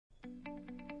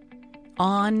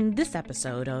on this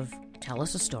episode of Tell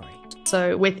Us a Story.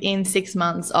 So within 6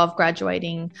 months of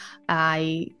graduating,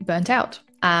 I burnt out.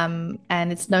 And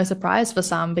it's no surprise for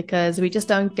some because we just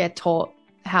don't get taught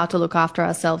how to look after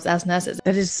ourselves as nurses.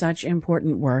 That is such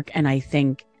important work. And I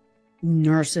think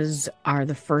nurses are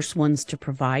the first ones to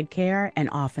provide care and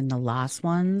often the last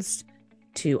ones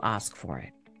to ask for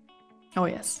it. Oh,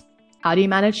 yes. How do you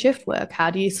manage shift work? How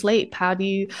do you sleep? How do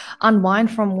you unwind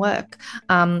from work?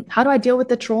 How do I deal with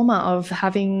the trauma of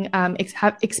having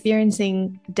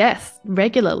experiencing death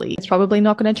regularly? It's probably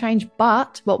not going to change,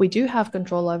 but what we do have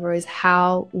control over is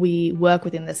how we work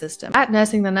within the system. At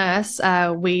Nursing the Nurse,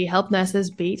 we help nurses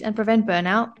beat and prevent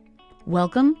burnout.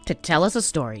 Welcome to Tell Us a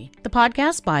Story, the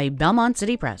podcast by Belmont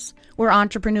City Press, where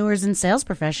entrepreneurs and sales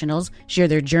professionals share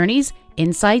their journeys,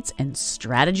 insights, and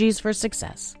strategies for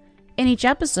success. In each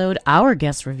episode, our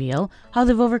guests reveal how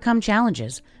they've overcome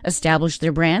challenges, established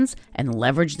their brands, and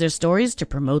leveraged their stories to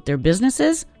promote their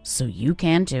businesses so you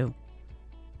can too.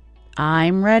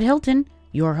 I'm Red Hilton,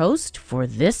 your host for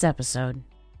this episode.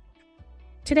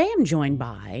 Today I'm joined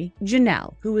by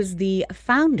Jeanelle, who is the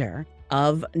founder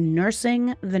of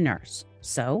Nursing the Nurse.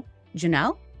 So,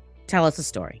 Jeanelle, tell us a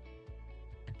story.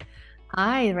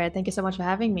 Hi, Red. Thank you so much for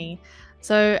having me.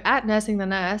 So at Nursing the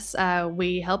Nurse,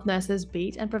 we help nurses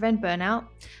beat and prevent burnout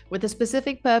with the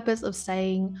specific purpose of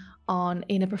staying on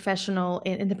in the profession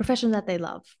that they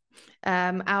love.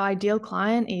 Our ideal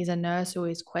client is a nurse who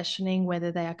is questioning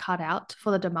whether they are cut out for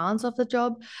the demands of the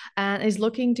job and is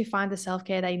looking to find the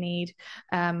self-care they need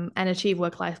and achieve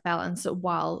work-life balance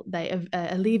while they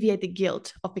alleviate the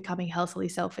guilt of becoming healthily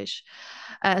selfish.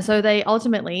 So they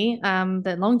ultimately,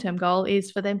 the long-term goal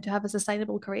is for them to have a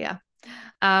sustainable career.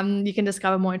 You can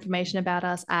discover more information about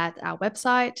us at our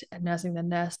website at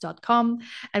nursingthenurse.com,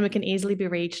 and we can easily be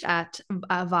reached at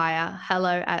via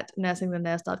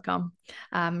hello@nursingthenurse.com.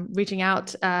 Reaching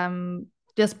out,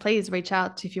 just please reach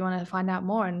out if you want to find out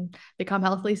more and become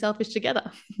healthily selfish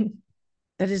together.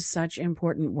 That is such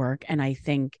important work, and I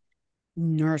think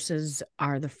nurses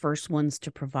are the first ones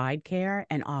to provide care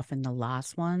and often the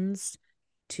last ones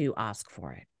to ask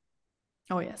for it.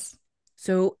 Oh, yes.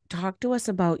 So talk to us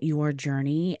about your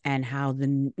journey and how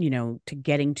to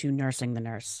getting to Nursing the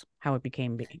Nurse, how it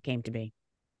came to be.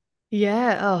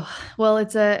 Yeah. Oh, well,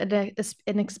 it's an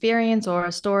experience or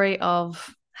a story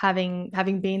of having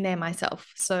been there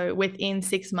myself. So within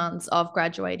 6 months of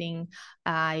graduating,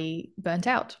 I burnt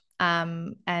out.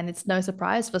 And it's no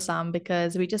surprise for some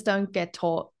because we just don't get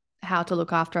taught how to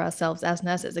look after ourselves as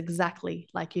nurses, exactly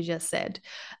like you just said.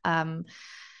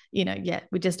 We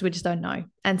just don't know.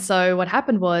 And so what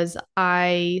happened was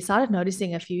I started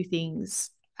noticing a few things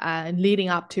leading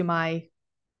up to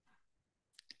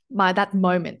that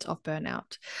moment of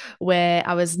burnout where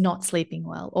I was not sleeping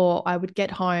well, or I would get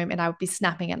home and I would be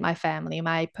snapping at my family.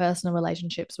 My personal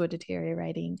relationships were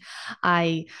deteriorating.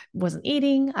 I wasn't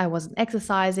eating. I wasn't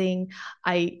exercising.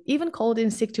 I even called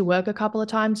in sick to work a couple of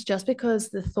times just because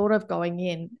the thought of going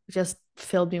in just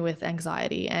filled me with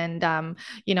anxiety. And,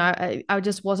 I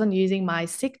just wasn't using my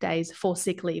sick days for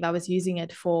sick leave. I was using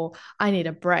it for, I need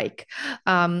a break.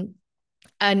 I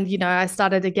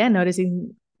started again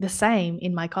noticing the same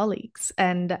in my colleagues.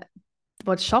 And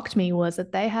what shocked me was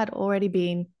that they had already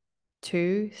been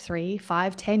 2, 3,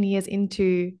 5, 10 years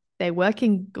into their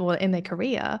working or in their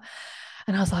career.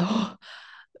 And I was like, oh,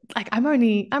 like I'm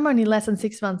only less than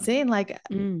 6 months in. Like,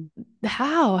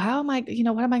 how am I,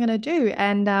 what am I going to do?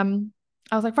 And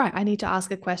I was like, right, I need to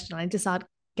ask a question. I need to start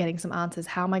getting some answers.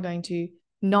 How am I going to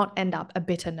not end up a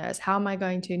bitter nurse? How am I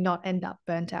going to not end up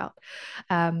burnt out?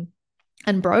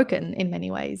 And broken in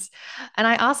many ways. And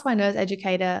I asked my nurse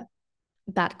educator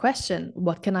that question,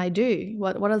 what can I do?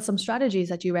 What are some strategies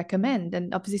that you recommend?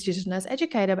 And obviously she's a nurse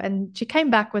educator, and she came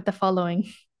back with the following: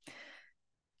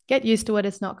 get used to it,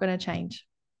 it's not going to change.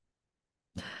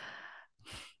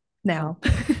 Now,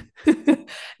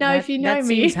 if you know that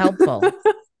me, seems helpful.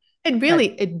 It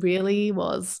really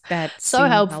was so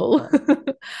helpful.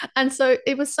 And so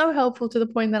it was so helpful to the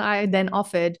point that I then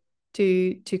offered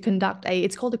to conduct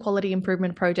it's called a quality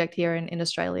improvement project here in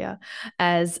Australia,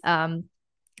 as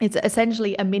it's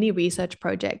essentially a mini research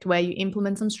project where you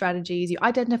implement some strategies, you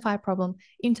identify a problem,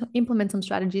 implement some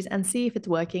strategies, and see if it's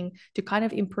working to kind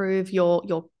of improve your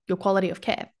quality of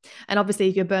care. And obviously,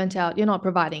 if you're burnt out, you're not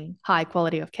providing high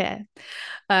quality of care.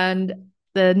 And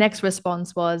the next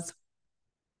response was,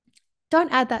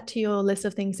 don't add that to your list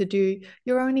of things to do.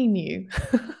 You're only new.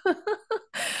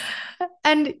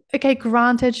 And okay,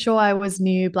 granted, sure, I was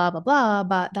new, blah, blah, blah,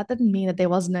 but that didn't mean that there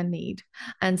wasn't a need.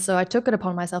 And so I took it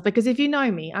upon myself because if you know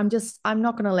me, I'm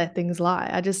not going to let things lie.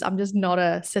 I'm just not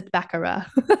a sit backer.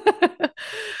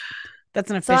 That's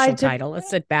an So I official took, title. Let's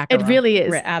sit back it around. really is.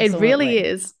 It really Absolutely.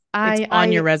 is. It's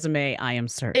on your resume, I am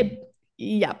certain. It,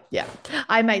 yeah, yeah.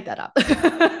 I made that up.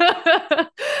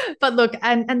 But look,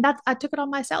 and that I took it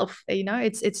on myself.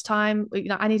 It's time.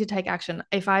 I need to take action.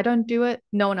 If I don't do it,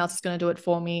 no one else is going to do it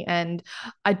for me. And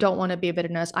I don't want to be a better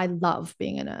nurse. I love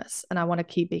being a nurse, and I want to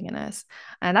keep being a nurse.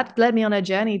 And that led me on a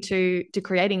journey to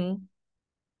creating,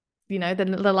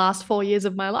 the last 4 years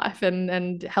of my life,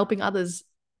 and helping others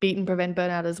beat and prevent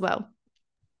burnout as well.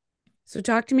 So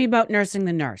talk to me about nursing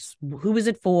the nurse. Who is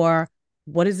it for?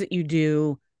 What is it you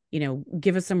do?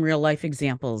 Give us some real life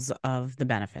examples of the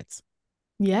benefits.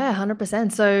 Yeah,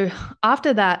 100%. So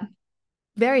after that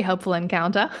very helpful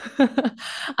encounter.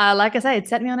 Like I say, it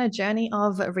set me on a journey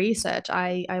of research.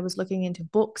 I was looking into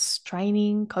books,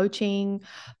 training, coaching,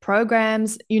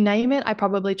 programs, you name it. I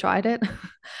probably tried it.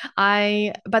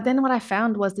 But then what I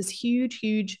found was this huge,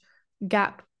 huge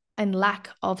gap and lack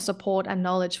of support and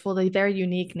knowledge for the very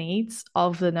unique needs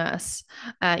of the nurse.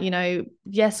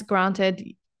 Yes,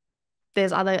 granted,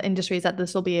 there's other industries that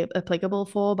this will be applicable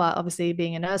for, but obviously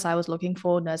being a nurse, I was looking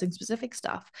for nursing specific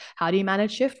stuff. How do you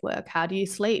manage shift work? How do you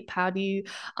sleep? How do you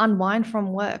unwind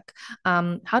from work?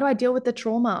 How do I deal with the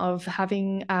trauma of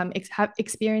having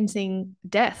experiencing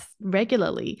death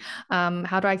regularly?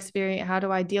 How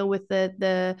do I deal with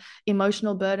the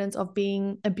emotional burdens of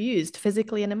being abused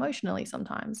physically and emotionally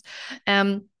sometimes?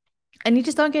 And you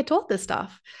just don't get taught this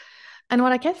stuff. And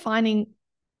what I kept finding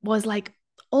was like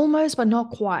almost, but not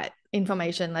quite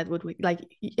information that would like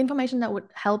information that would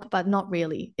help, but not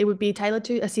really. It would be tailored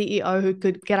to a CEO who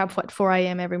could get up at 4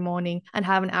 a.m. every morning and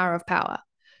have an hour of power.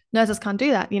 Nurses can't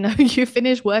do that. You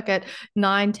finish work at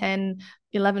 9, 10,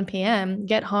 11 p.m.,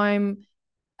 get home,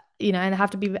 and have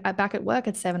to be back at work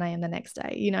at 7 a.m. the next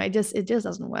day. It just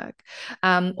doesn't work.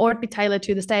 Or it'd be tailored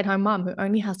to the stay-at-home mom who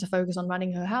only has to focus on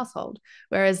running her household.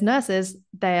 Whereas nurses,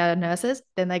 they are nurses,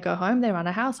 then they go home, they run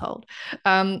a household,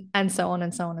 and so on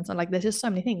and so on and so on. Like there's just so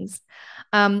many things.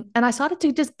 And I started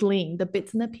to just glean the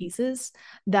bits and the pieces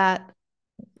that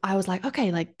I was like,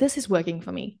 okay, like this is working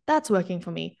for me. That's working for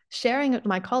me. Sharing it with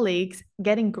my colleagues,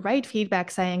 getting great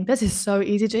feedback saying, this is so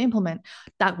easy to implement.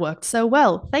 That worked so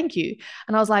well. Thank you.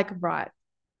 And I was like, right,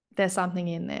 there's something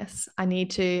in this. I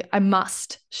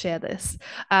must share this.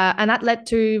 And that led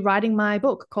to writing my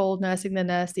book called Nursing the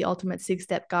Nurse, the Ultimate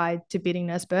 6-Step Guide to Beating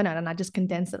Nurse Burnout. And I just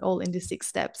condensed it all into 6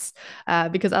 steps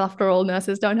because after all,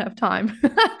 nurses don't have time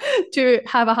to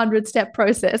have a 100-step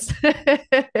process.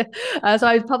 So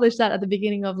I published that at the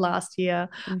beginning of last year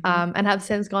and have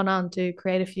since gone on to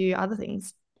create a few other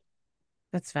things.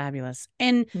 That's fabulous.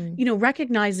 And,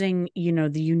 recognizing,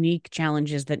 the unique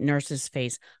challenges that nurses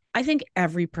face. I think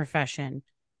every profession,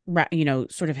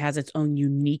 sort of has its own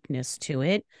uniqueness to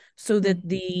it, so that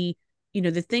the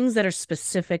things that are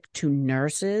specific to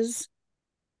nurses,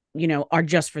 are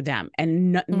just for them.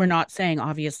 And we're not saying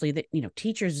obviously that,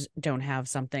 teachers don't have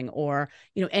something, or,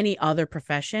 any other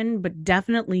profession, but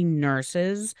definitely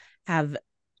nurses have,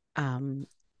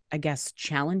 I guess,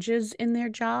 challenges in their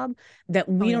job that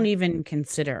we don't even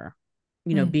consider,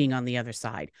 being on the other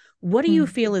side. What do you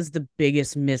feel is the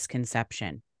biggest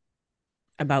misconception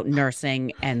about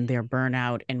nursing and their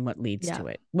burnout and what leads to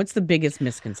it? What's the biggest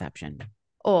misconception?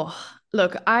 Oh,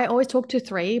 look, I always talk to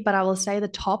three, but I will say the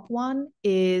top one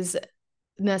is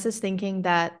nurses thinking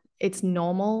that it's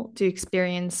normal to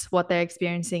experience what they're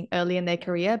experiencing early in their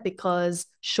career because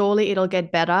surely it'll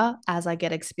get better as I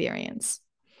get experience.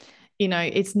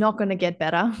 It's not going to get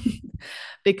better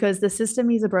because the system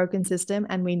is a broken system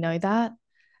and we know that.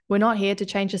 We're not here to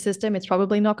change the system. It's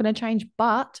probably not going to change.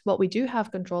 But what we do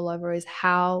have control over is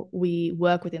how we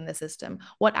work within the system,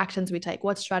 what actions we take,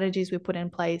 what strategies we put in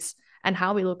place, and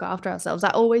how we look after ourselves.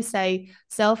 I always say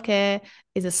self-care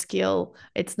is a skill.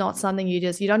 It's not something you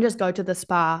don't just go to the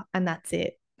spa and that's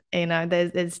it.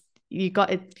 It's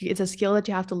a skill that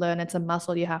you have to learn. It's a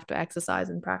muscle you have to exercise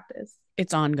and practice.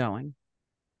 It's ongoing.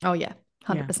 Oh yeah,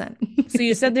 100%. So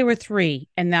you said there were three,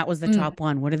 and that was the top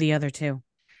one. What are the other two?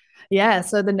 Yeah.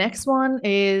 So the next one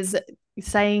is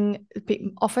saying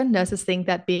often nurses think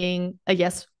that being a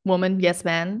yes woman, yes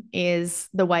man is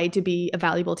the way to be a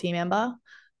valuable team member.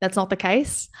 That's not the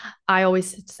case. I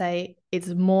always say it's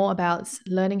more about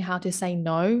learning how to say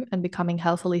no and becoming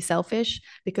healthily selfish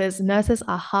because nurses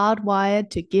are hardwired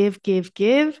to give, give,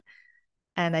 give.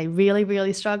 And they really,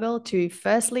 really struggle to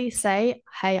firstly say,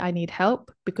 hey, I need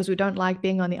help because we don't like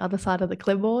being on the other side of the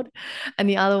clipboard. And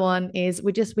the other one is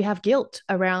we have guilt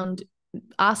around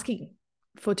asking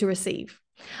to receive.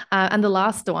 And the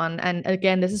last one, and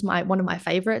again, this is one of my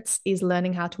favorites, is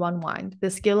learning how to unwind. The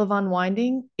skill of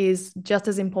unwinding is just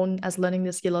as important as learning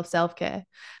the skill of self-care.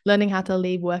 Learning how to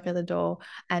leave work at the door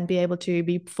and be able to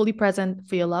be fully present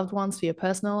for your loved ones, for your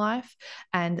personal life,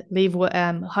 and leave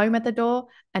home at the door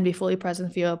and be fully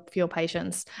present for your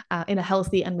patients in a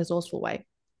healthy and resourceful way.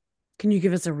 Can you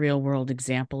give us a real world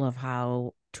example of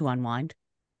how to unwind?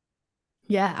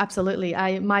 Yeah, absolutely.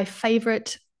 My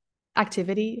favorite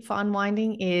activity for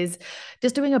unwinding is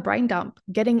just doing a brain dump,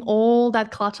 getting all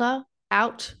that clutter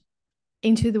out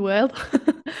into the world.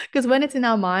 Because when it's in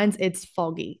our minds, it's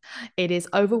foggy, it is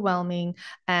overwhelming,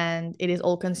 and it is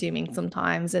all consuming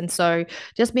sometimes. And so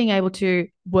just being able to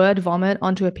word vomit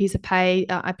onto a piece of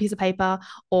paper,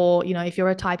 or, you know, if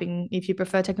you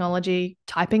prefer technology,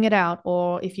 typing it out,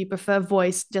 or if you prefer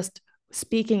voice, just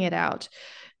speaking it out,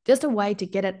 just a way to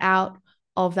get it out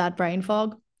of that brain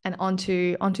fog and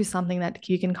onto something that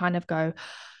you can kind of go,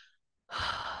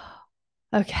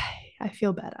 okay, I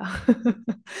feel better.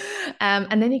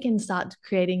 And then you can start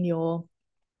creating your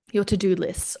to-do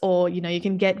lists, or, you know, you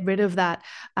can get rid of that,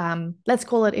 let's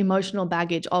call it emotional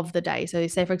baggage of the day. So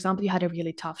say, for example, you had a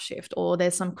really tough shift, or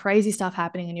there's some crazy stuff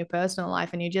happening in your personal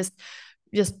life and you just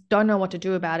don't know what to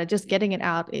do about it. Just getting it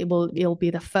out, it'll be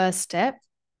the first step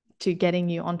to getting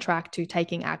you on track to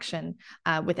taking action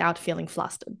without feeling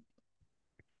flustered.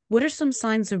 What are some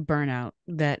signs of burnout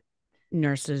that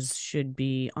nurses should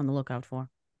be on the lookout for?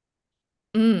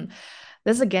 This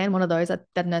is again one of those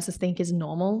that nurses think is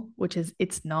normal, which is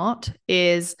it's not,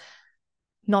 is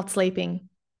not sleeping,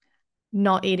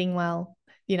 not eating well.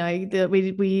 You know,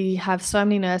 we have so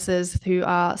many nurses who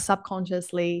are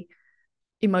subconsciously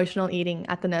emotional eating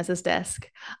at the nurse's desk.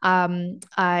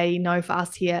 I know for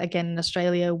us here, again in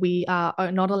Australia, we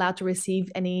are not allowed to receive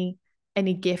any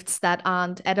gifts that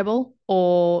aren't edible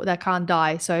or that can't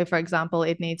die. So, for example,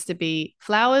 it needs to be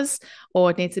flowers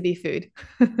or it needs to be food.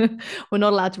 We're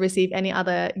not allowed to receive any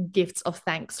other gifts of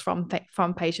thanks from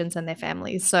patients and their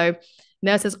families. So,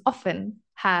 nurses often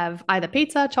have either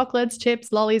pizza, chocolates,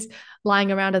 chips, lollies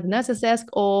lying around at the nurse's desk,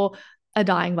 or a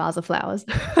dying vase of flowers.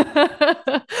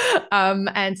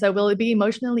 And so we'll be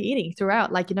emotionally eating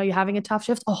throughout. Like, you know, you're having a tough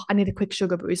shift. Oh, I need a quick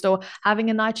sugar boost. Or having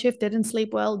a night shift, didn't sleep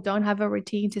well, don't have a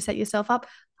routine to set yourself up.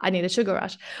 I need a sugar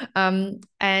rush.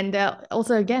 And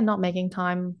also, again, not making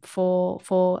time for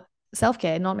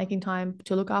self-care, not making time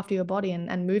to look after your body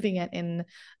and moving it in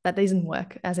that doesn't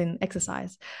work, as in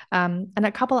exercise. And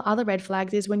a couple of other red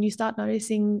flags is when you start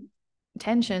noticing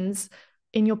tensions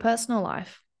in your personal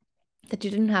life that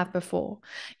you didn't have before.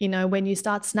 You know, when you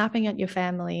start snapping at your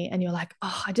family and you're like,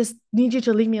 oh, I just need you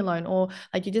to leave me alone. Or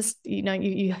like you just, you know,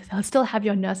 you still have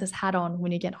your nurse's hat on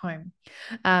when you get home.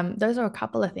 Those are a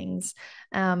couple of things.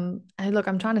 And look,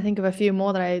 I'm trying to think of a few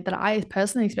more that I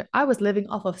personally experienced. I was living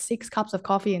off of 6 cups of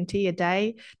coffee and tea a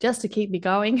day just to keep me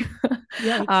going.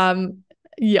 Yeah.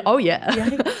 Oh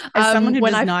yeah. As someone who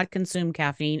does not consume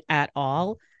caffeine at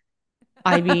all,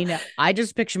 I mean, I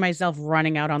just picture myself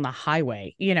running out on the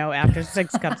highway, you know, after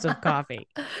 6 cups of coffee.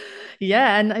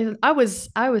 Yeah, and I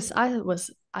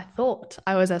thought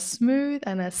I was as smooth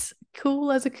and as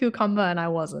cool as a cucumber, and I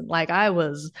wasn't. Like, I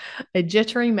was a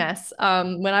jittery mess.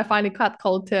 When I finally cut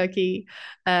cold turkey,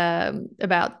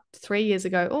 about 3 years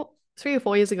ago, or 3 or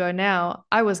 4 years ago now,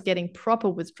 I was getting proper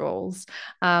withdrawals,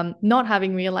 not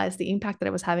having realized the impact that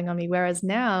it was having on me. Whereas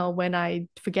now, when I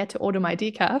forget to order my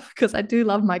decaf, because I do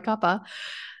love my cuppa,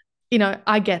 you know,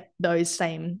 I get those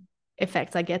same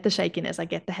effects. I get the shakiness, I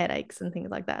get the headaches and things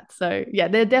like that. So yeah,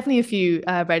 there are definitely a few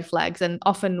red flags, and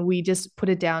often we just put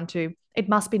it down to it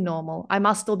must be normal. I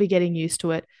must still be getting used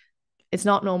to it. It's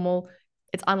not normal.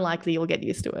 It's unlikely you'll get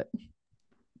used to it.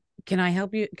 Can I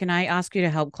help you? Can I ask you to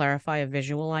help clarify a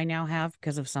visual I now have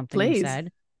because of something Please. you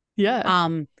said? Yeah.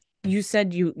 You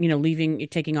said you know,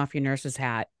 taking off your nurse's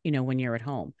hat, you know, when you're at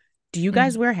home. Do you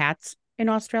guys wear hats in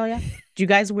Australia? Do you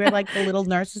guys wear like the little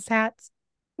nurse's hats?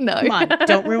 No. Come on,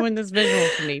 don't ruin this visual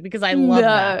for me because I love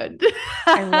that.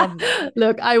 I love that.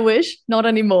 Look, I wish, not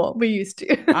anymore. We used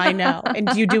to. I know. And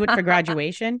do you do it for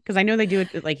graduation? Because I know they do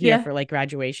it like here for like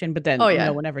graduation, but then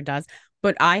no one ever does.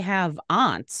 But I have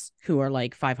aunts who are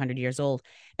like 500 years old,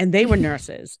 and they were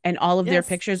nurses, and all of their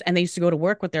pictures, and they used to go to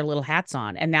work with their little hats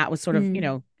on. And that was sort of, you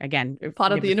know, again,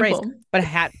 part of the uniform. Phrase, but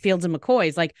Hatfields and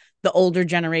McCoys, like the older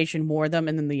generation wore them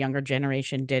and then the younger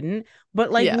generation didn't.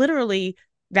 But like literally,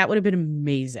 that would have been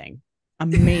amazing.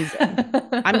 Amazing.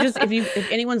 I'm just,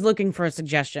 if anyone's looking for a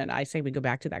suggestion, I say we go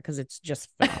back to that because it's just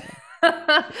phenomenal.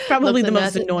 Probably Look, the the most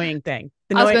nurses. annoying thing.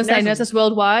 The I was going to say nurses, nurses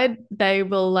worldwide, they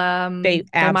will they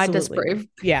they might absolutely would. disapprove.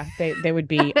 Yeah, they would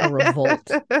be a revolt.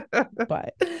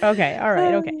 But okay, all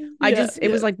right, okay. I Yeah, just it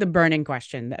was yeah, like the burning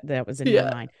question that was in my yeah.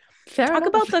 mind. Fair Talk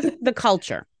enough. about the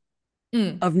culture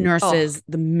Mm. of Oh. nurses,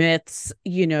 the myths,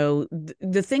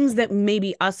 the things that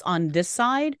maybe us on this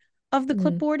side of the Mm.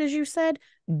 clipboard, as you said,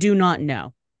 do not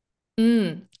know.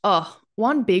 Oh,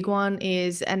 one big one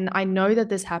is, and I know that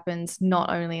this happens not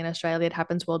only in Australia, it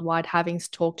happens worldwide, having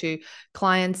talked to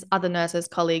clients, other nurses,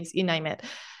 colleagues, you name it,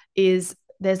 is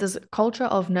there's this culture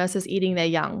of nurses eating their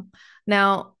young.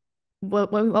 Now,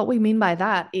 what we mean by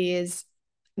that is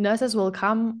nurses will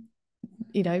come,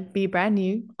 be brand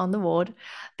new on the ward.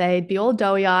 They'd be all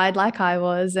doughy-eyed like I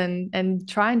was and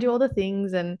try and do all the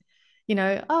things and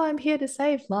oh, I'm here to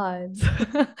save lives.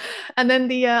 And then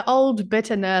the old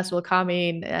bitter nurse will come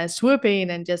in, swoop in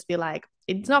and just be like,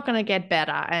 it's not going to get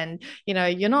better. And,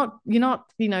 you're not,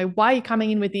 why are you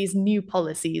coming in with these new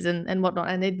policies and whatnot?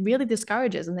 And it really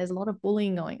discourages. And there's a lot of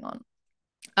bullying going on.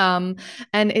 Um,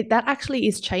 and that actually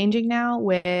is changing now,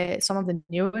 where some of the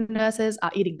newer nurses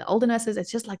are eating the older nurses.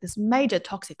 It's just like this major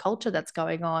toxic culture that's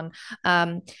going on.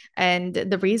 And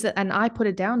the reason, and I put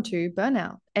it down to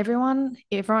burnout.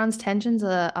 Everyone's tensions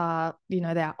are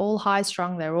they're all high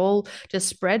strung. They're all just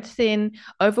spread thin,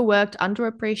 overworked,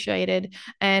 underappreciated,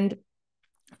 and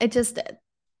it just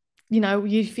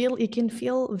it can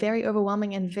feel very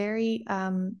overwhelming and very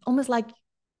almost like,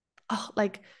 oh,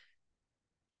 like,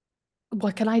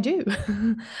 what can I do?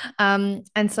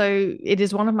 And so it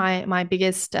is one of my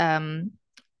biggest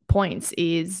points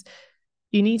is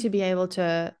you need to be able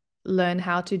to learn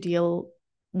how to deal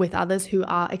with others who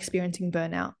are experiencing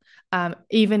burnout,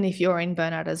 even if you're in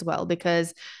burnout as well,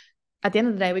 because at the end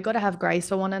of the day, we got to have grace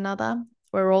for one another.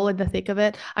 We're all in the thick of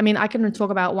it. I mean, I can talk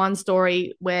about one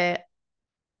story where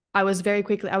I was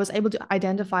able to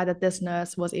identify that this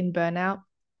nurse was in burnout.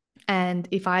 And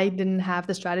if I didn't have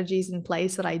the strategies in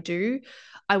place that I do,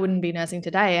 I wouldn't be nursing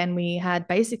today. And we had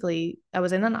basically, I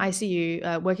was in an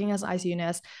ICU, working as an ICU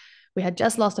nurse. We had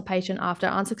just lost a patient after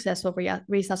unsuccessful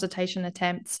resuscitation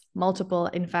attempts, multiple,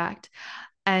 in fact.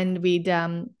 And we'd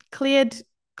cleared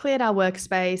our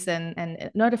workspace and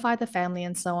notified the family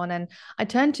and so on. And I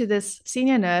turned to this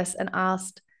senior nurse and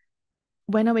asked,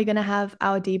 when are we going to have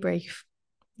our debrief?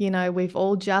 We've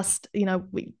all just,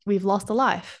 we've lost a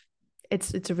life.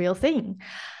 It's a real thing.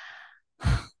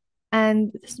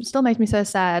 And this still makes me so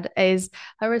sad is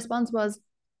her response was,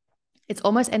 it's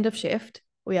almost end of shift.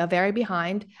 We are very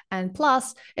behind. And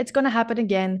plus, it's going to happen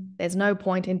again. There's no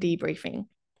point in debriefing.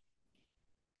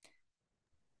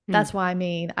 Hmm. That's why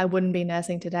I wouldn't be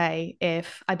nursing today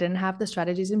if I didn't have the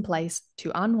strategies in place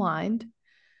to unwind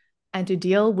and to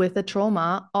deal with the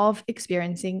trauma of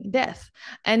experiencing death.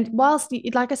 And whilst,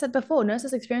 like I said before,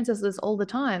 nurses experience this all the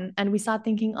time, and we start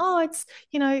thinking, oh, it's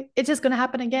just going to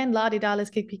happen again, la di da, let's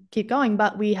keep going.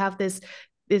 But we have this,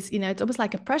 it's almost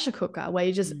like a pressure cooker where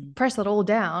you just press it all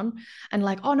down and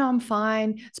like, oh no, I'm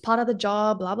fine. It's part of the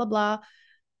job, blah, blah, blah.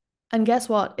 And guess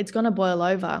what? It's going to boil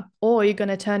over, or you're going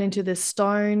to turn into this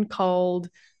stone cold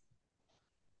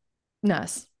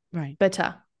nurse, Right.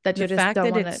 bitter, that The you just fact don't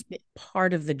that want it's to.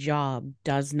 part of the job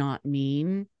does not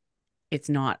mean it's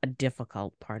not a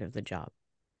difficult part of the job.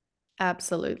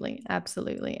 Absolutely,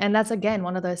 absolutely. And that's again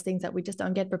one of those things that we just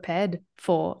don't get prepared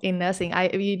for in nursing.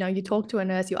 You talk to a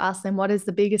nurse, you ask them, what is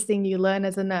the biggest thing you learn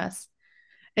as a nurse?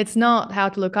 It's not how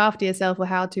to look after yourself or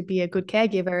how to be a good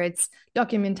caregiver. It's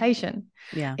documentation.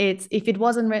 Yeah. It's if it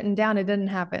wasn't written down, it didn't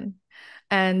happen.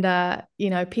 And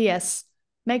PS,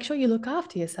 make sure you look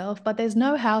after yourself, but there's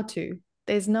no how to,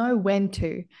 there's no when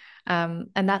to. And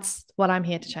that's what I'm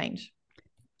here to change.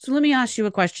 So let me ask you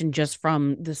a question just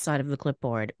from the side of the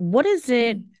clipboard. What is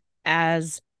it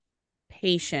as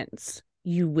patients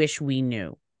you wish we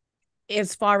knew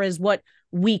as far as what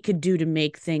we could do to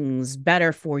make things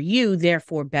better for you,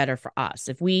 therefore better for us?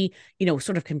 If we,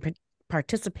 sort of can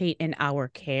participate in our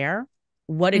care,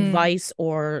 what Mm. advice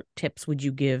or tips would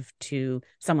you give to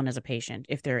someone as a patient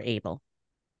if they're able?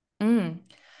 Mm.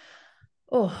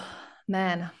 Oh,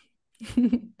 man.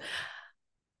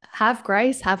 Have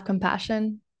grace, have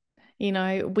compassion.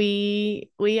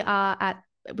 We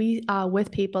are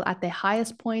with people at their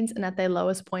highest points and at their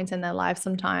lowest points in their lives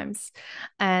sometimes.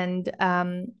 And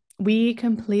we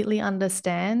completely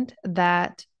understand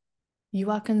that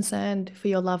you are concerned for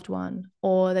your loved one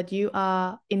or that you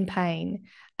are in pain.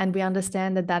 And we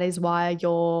understand that that is why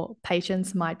your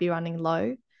patience might be running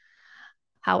low.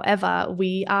 However,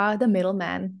 we are the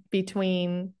middleman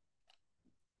between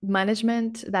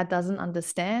management that doesn't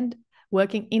understand,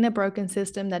 working in a broken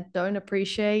system that don't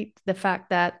appreciate the fact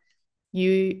that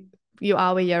you you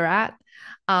are where you're at.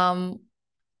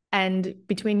 And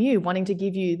between you wanting to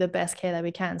give you the best care that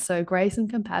we can. So grace and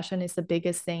compassion is the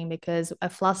biggest thing, because a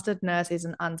flustered nurse is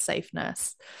an unsafe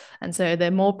nurse. And so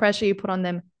the more pressure you put on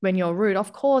them when you're rude,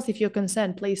 of course, if you're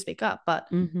concerned, please speak up. But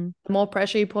the more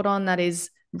pressure you put on that is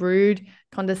rude,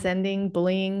 condescending,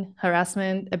 bullying,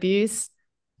 harassment, abuse,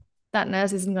 that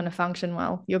nurse isn't going to function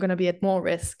well. You're going to be at more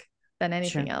risk than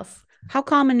anything else. How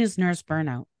common is nurse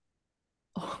burnout?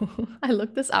 Oh, I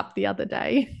looked this up the other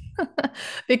day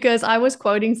because I was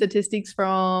quoting statistics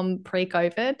from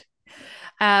pre-COVID.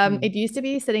 It used to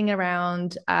be sitting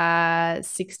around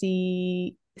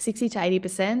 60 to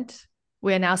 80%.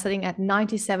 We're now sitting at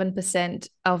 97%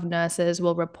 of nurses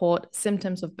will report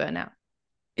symptoms of burnout.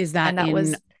 Is that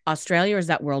in Australia or is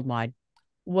that worldwide?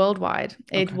 Worldwide.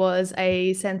 Okay. It was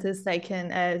a census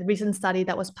taken, a recent study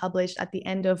that was published at the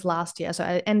end of last year, so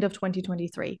at the end of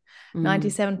 2023.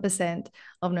 97%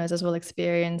 of nurses will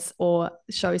experience or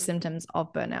show symptoms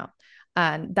of burnout.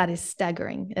 And that is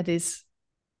staggering. It is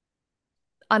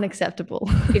unacceptable.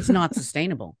 It's not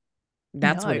sustainable.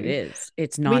 That's what it is.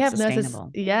 It's not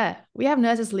sustainable. We have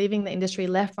nurses leaving the industry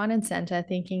left, right, and center,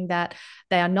 thinking that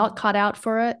they are not cut out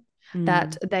for it,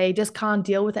 that they just can't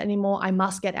deal with it anymore. I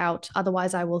must get out.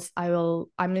 Otherwise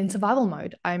I'm in survival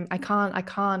mode. I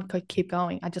can't keep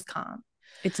going. I just can't.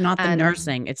 It's not the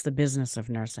nursing, it's the business of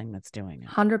nursing that's doing it.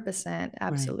 100%.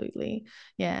 Absolutely. Right.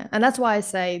 Yeah. And that's why I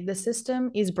say the system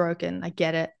is broken. I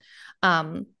get it.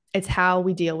 It's how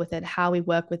we deal with it, how we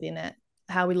work within it,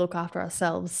 how we look after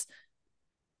ourselves.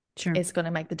 Sure. It's going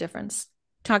to make the difference.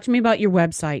 Talk to me about your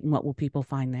website and what will people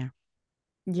find there?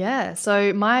 Yeah.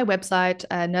 So my website,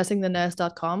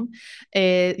 nursingthenurse.com,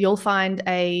 you'll find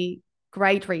a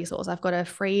great resource. I've got a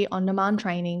free on-demand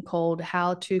training called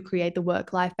How to Create the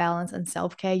Work-Life Balance and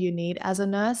Self-Care You Need as a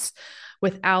Nurse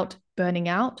Without Burning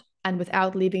Out and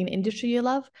without leaving an industry you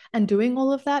love, and doing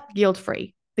all of that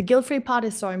guilt-free. The guilt-free part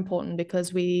is so important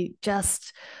because we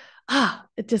just...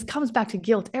 it just comes back to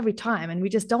guilt every time, and we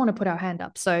just don't want to put our hand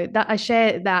up. So that I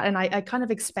share that, and I kind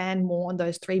of expand more on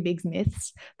those 3 big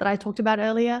myths that I talked about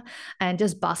earlier, and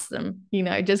just bust them,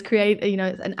 just create,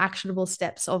 an actionable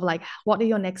steps of like, what are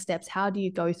your next steps? How do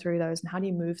you go through those, and how do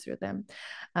you move through them?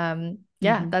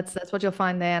 That's what you'll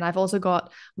find there. And I've also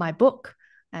got my book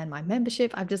and my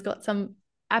membership. I've just got some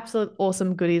absolute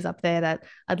awesome goodies up there that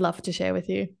I'd love to share with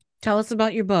you. Tell us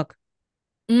about your book.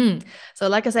 So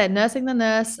like I said, Nursing the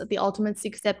Nurse, the ultimate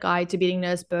 6-step guide to beating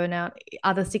nurse burnout,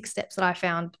 are the 6 steps that I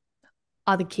found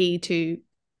are the key to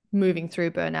moving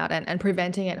through burnout and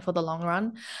preventing it for the long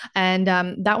run. And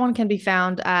that one can be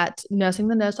found at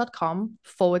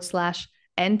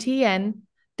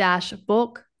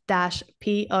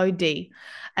nursingthenurse.com/NTN-book-POD.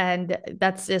 And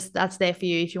that's there for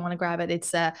you if you want to grab it.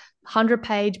 It's a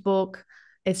 100-page book.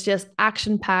 It's just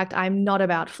action-packed. I'm not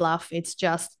about fluff. It's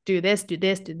just do this, do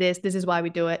this, do this. This is why we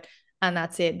do it. And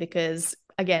that's it, because,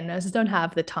 again, nurses don't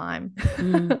have the time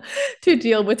to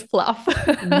deal with fluff.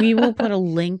 We will put a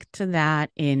link to that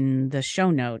in the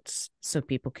show notes so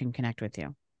people can connect with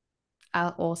you.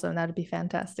 Awesome. That'd be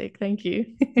fantastic. Thank you.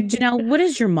 Jeanelle, what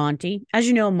is your Monty? As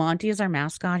you know, Monty is our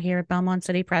mascot here at Belmont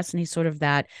City Press, and he's sort of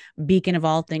that beacon of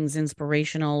all things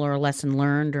inspirational or a lesson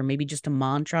learned or maybe just a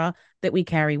mantra that we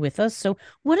carry with us. So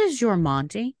what is your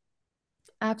Monty?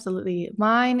 Absolutely.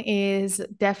 Mine is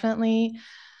definitely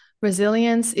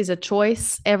resilience is a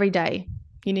choice every day.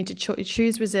 You need to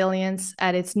choose resilience,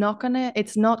 and it's not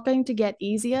going to get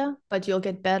easier, but you'll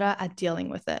get better at dealing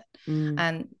with it.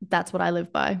 And that's what I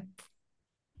live by.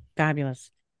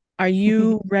 Fabulous. Are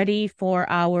you ready for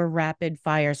our rapid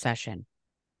fire session?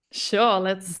 Sure.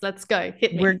 Let's go.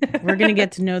 Hit me. We're going to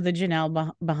get to know the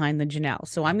Jeanelle behind the Jeanelle.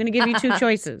 So I'm going to give you 2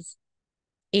 choices,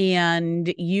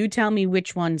 and you tell me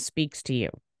which one speaks to you.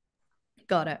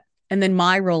 Got it. And then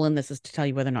my role in this is to tell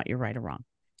you whether or not you're right or wrong.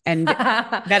 And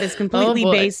that is completely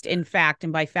based in fact.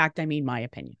 And by fact, I mean my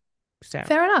opinion. So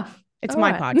fair enough. It's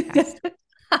my podcast.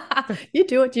 You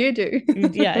do what you do.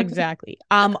 Yeah, exactly.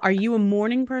 Are you a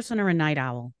morning person or a night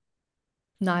owl?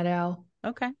 Night owl.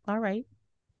 Okay. All right.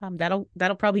 That'll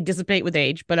probably dissipate with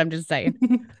age, but I'm just saying.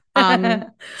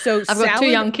 So I've got 2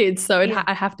 young kids, so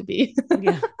I have to be.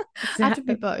 Yeah. I have to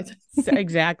be both.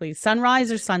 Exactly. Sunrise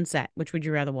or sunset? Which would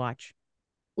you rather watch?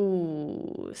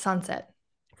 Ooh, sunset.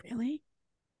 Really?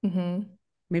 Mm-hmm.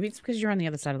 Maybe it's because you're on the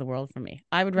other side of the world from me.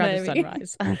 I would rather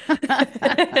sunrise.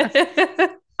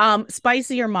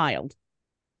 Spicy or mild?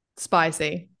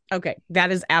 Spicy. Okay,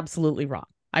 that is absolutely wrong.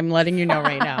 I'm letting you know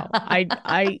right now.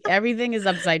 I everything is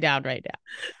upside down right now.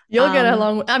 You'll get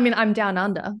along. I mean, I'm down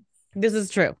under. This is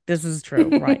true. This is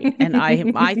true. Right. And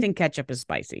I think ketchup is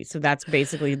spicy. So that's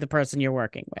basically the person you're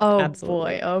working with. Oh boy.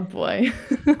 Absolutely. Oh boy.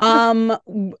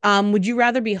 Would you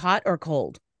rather be hot or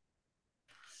cold?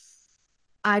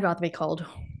 I'd rather be cold.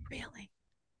 Really?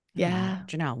 Yeah.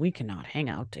 Jeanelle, we cannot hang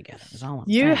out together, is all I'm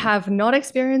You saying. have not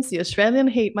experienced the Australian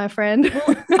heat, my friend.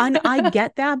 Well, and I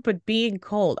get that, but being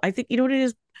cold, I think, you know what it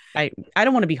is? I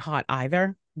don't want to be hot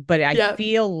either, but I Yeah.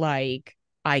 feel like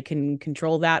I can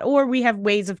control that, or we have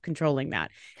ways of controlling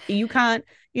that. You can't,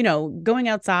 going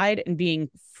outside and being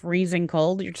freezing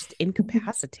cold, you're just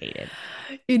incapacitated.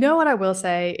 You know what I will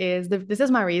say is this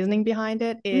is my reasoning behind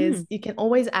it is Mm. you can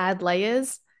always add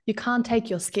layers. You can't take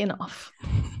your skin off.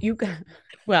 You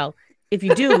well, if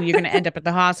you do, you're going to end up at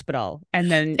the hospital,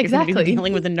 and then you're going to be Exactly.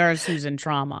 dealing with a nurse who's in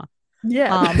trauma.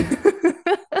 Yeah. Um,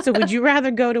 so would you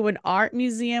rather go to an art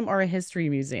museum or a history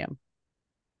museum?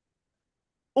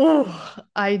 Oh,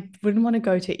 I wouldn't want to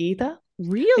go to either.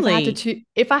 Really?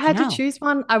 If I had to No, choose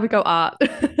one, I would go art.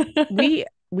 we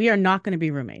are not going to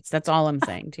be roommates. That's all I'm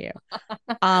saying to you.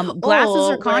 Glasses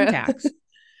or Oh, contacts?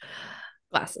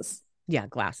 glasses. Yeah,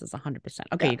 glasses, 100%.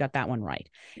 Okay, Yeah. you got that one right.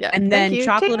 Yeah. And Thank then you.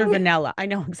 chocolate or Ting. vanilla? I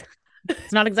know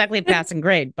it's not exactly a passing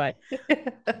grade, but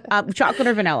chocolate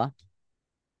or vanilla?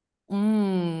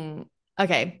 Mm.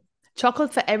 Okay.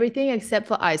 Chocolate for everything except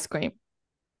for ice cream.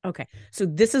 Okay, so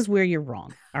this is where you're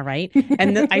wrong. All right,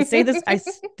 and I say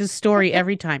this story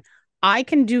every time. I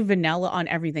can do vanilla on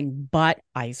everything but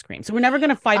ice cream. So we're never going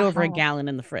to fight over a Uh-huh. gallon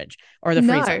in the fridge or the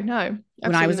No, freezer. no, When I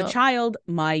absolutely was a not. child,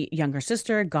 my younger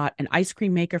sister got an ice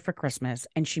cream maker for Christmas,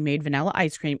 and she made vanilla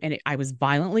ice cream, and I was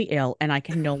violently ill, and I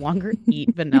can no longer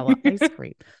eat vanilla ice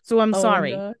cream. So I'm Oh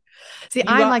sorry. no. See, You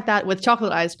I'm got like that with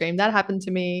chocolate ice cream. That happened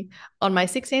to me on my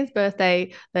 16th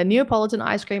birthday. The Neapolitan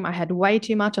ice cream, I had way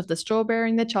too much of the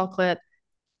strawberry and the chocolate.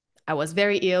 I was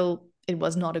very ill. It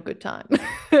was not a good time.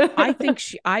 I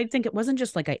think it wasn't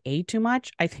just like I ate too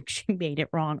much. I think she made it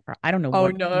wrong, or I don't know Oh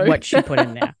no. what she put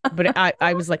in there. But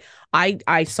I was like,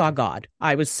 I saw God.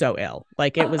 I was so ill.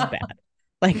 Like it was bad.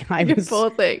 Like You poor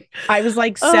thing. I was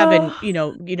like seven,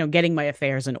 Oh, getting my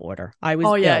affairs in order. I was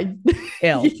oh yeah.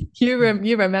 ill. You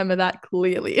remember that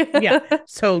clearly. Yeah.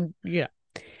 So yeah.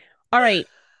 All right.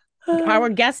 Our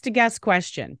guest to guest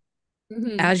question.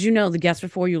 Mhm. As you know, the guest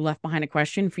before you left behind a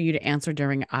question for you to answer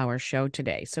during our show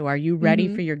today. So are you ready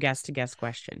for Mhm. your guest to guest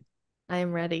question? I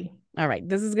am ready. All right.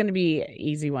 This is going to be an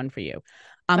easy one for you.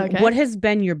 What Okay. has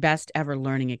been your best ever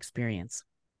learning experience?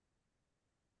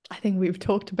 I think we've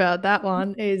talked about that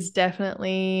one is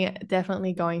definitely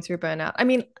going through burnout. I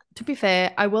mean, to be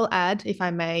fair, I will add, if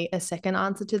I may, a second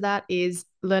answer to that is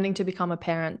learning to become a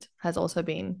parent has also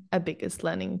been a biggest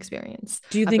learning experience.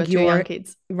 Do you I've think got two young you're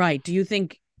kids. right? Do you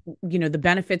think, the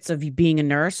benefits of you being a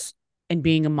nurse and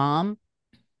being a mom?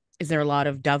 Is there a lot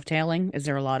of dovetailing? Is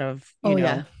there a lot of, Oh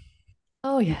yeah.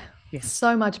 Oh yeah. yeah.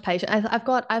 So much patience. I've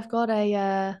got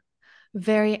a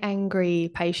very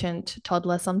angry patient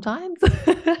toddler sometimes.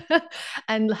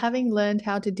 And having learned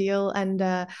how to deal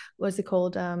and what's it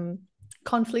called?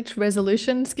 Conflict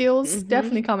resolution skills Mm-hmm.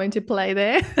 definitely come into play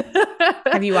there.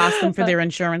 Have you asked them for their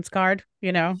insurance card?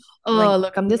 Like, Oh,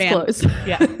 look, I'm this ma'am, close.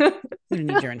 yeah, you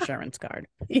need your insurance card.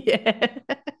 Yeah.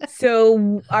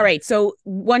 So, all right. So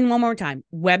one more time.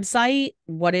 Website,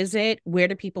 what is it? Where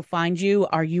do people find you?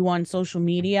 Are you on social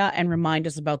media? And remind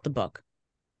us about the book.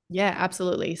 Yeah,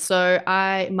 absolutely. So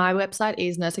my website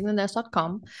is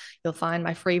nursingthenurse.com. You'll find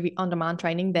my free on-demand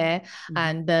training there. Mhm.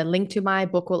 And the link to my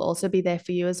book will also be there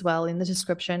for you as well in the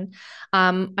description.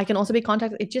 I can also be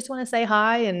contacted. I just want to say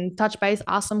hi and touch base,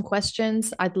 ask some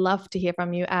questions. I'd love to hear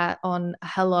from you on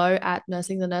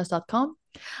hello@nursingthenurse.com.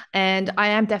 And I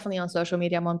am definitely on social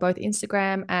media. I'm on both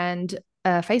Instagram and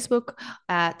Facebook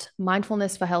at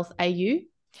Mindfulness for Health AU.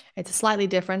 It's slightly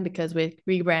different because we're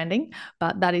rebranding,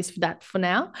 but that is that for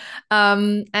now.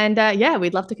 And yeah,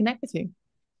 we'd love to connect with you.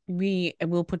 We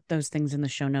will put those things in the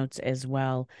show notes as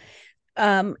well.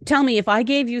 Tell me, if I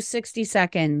gave you 60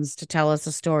 seconds to tell us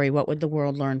a story, what would the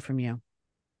world learn from you?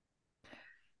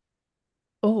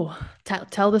 Oh,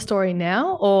 tell the story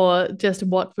now, or just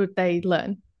what would they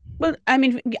learn? Well, I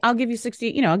mean, I'll give you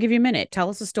 60, I'll give you a minute. Tell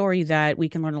us a story that we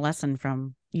can learn a lesson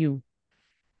from you.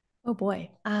 Oh boy.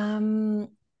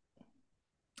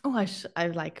 Oh, I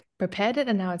like prepared it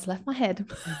and now it's left my head.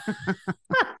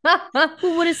 Well,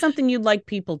 what is something you'd like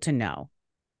people to know?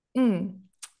 Mm.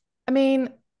 I mean,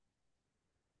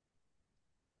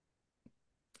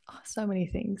 so many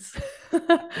things.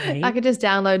 I Right. could just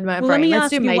download my Well, let brain. me Let's ask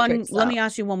do you one. Matrix Let style. me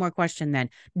ask you one more question then.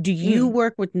 Do you Mm.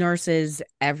 work with nurses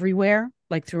everywhere,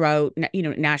 like throughout,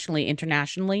 nationally,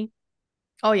 internationally?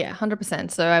 Oh yeah,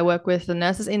 100%. So I work with the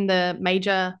nurses in the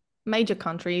major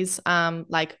countries,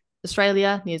 like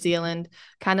Australia, New Zealand,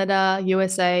 Canada,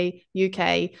 USA,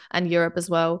 UK, and Europe as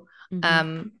well.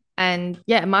 And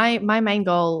yeah, my main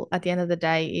goal at the end of the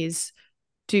day is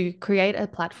to create a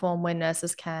platform where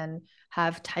nurses can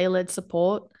have tailored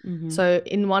support. So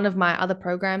in one of my other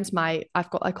programs, I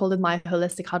called it my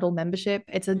Holistic Huddle membership.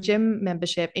 It's a gym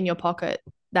membership in your pocket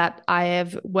that I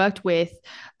have worked with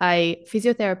a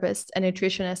physiotherapist, a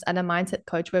nutritionist, and a mindset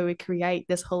coach, where we create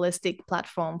this holistic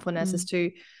platform for nurses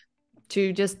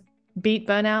to just beat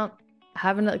burnout,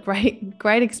 having a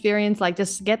great experience, like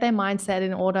just get their mindset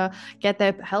in order, get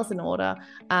their health in order,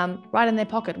 right in their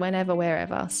pocket, whenever,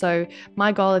 wherever. So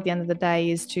my goal at the end of the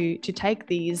day is to take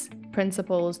these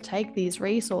principles, take these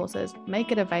resources,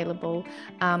 make it available,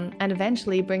 and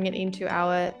eventually bring it into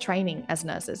our training as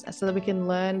nurses, so that we can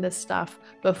learn this stuff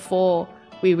before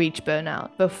we reach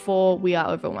burnout, before we are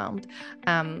overwhelmed.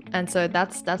 And so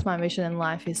that's my mission in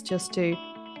life, is just to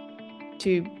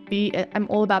be, I'm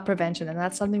all about prevention, and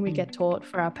that's something we get taught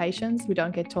for our patients. We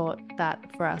don't get taught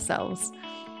that for ourselves.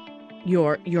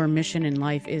 Your mission in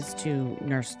life is to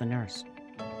nurse the nurse.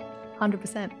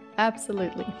 100%.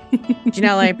 Absolutely.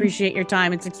 Jeanelle, I appreciate your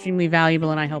time. It's extremely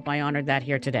valuable, and I hope I honored that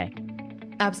here today.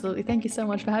 Absolutely. Thank you so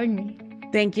much for having me.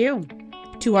 Thank you.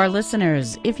 To our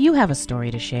listeners, if you have a story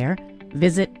to share,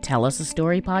 visit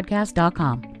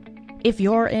tellasastorypodcast.com. If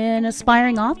you're an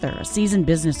aspiring author, a seasoned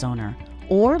business owner,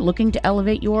 or looking to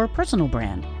elevate your personal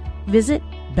brand, visit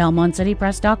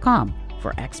BelmontCityPress.com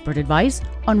for expert advice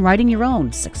on writing your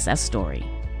own success story.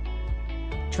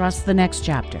 Trust the next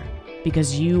chapter,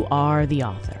 because you are the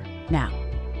author. Now,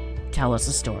 tell us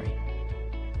a story.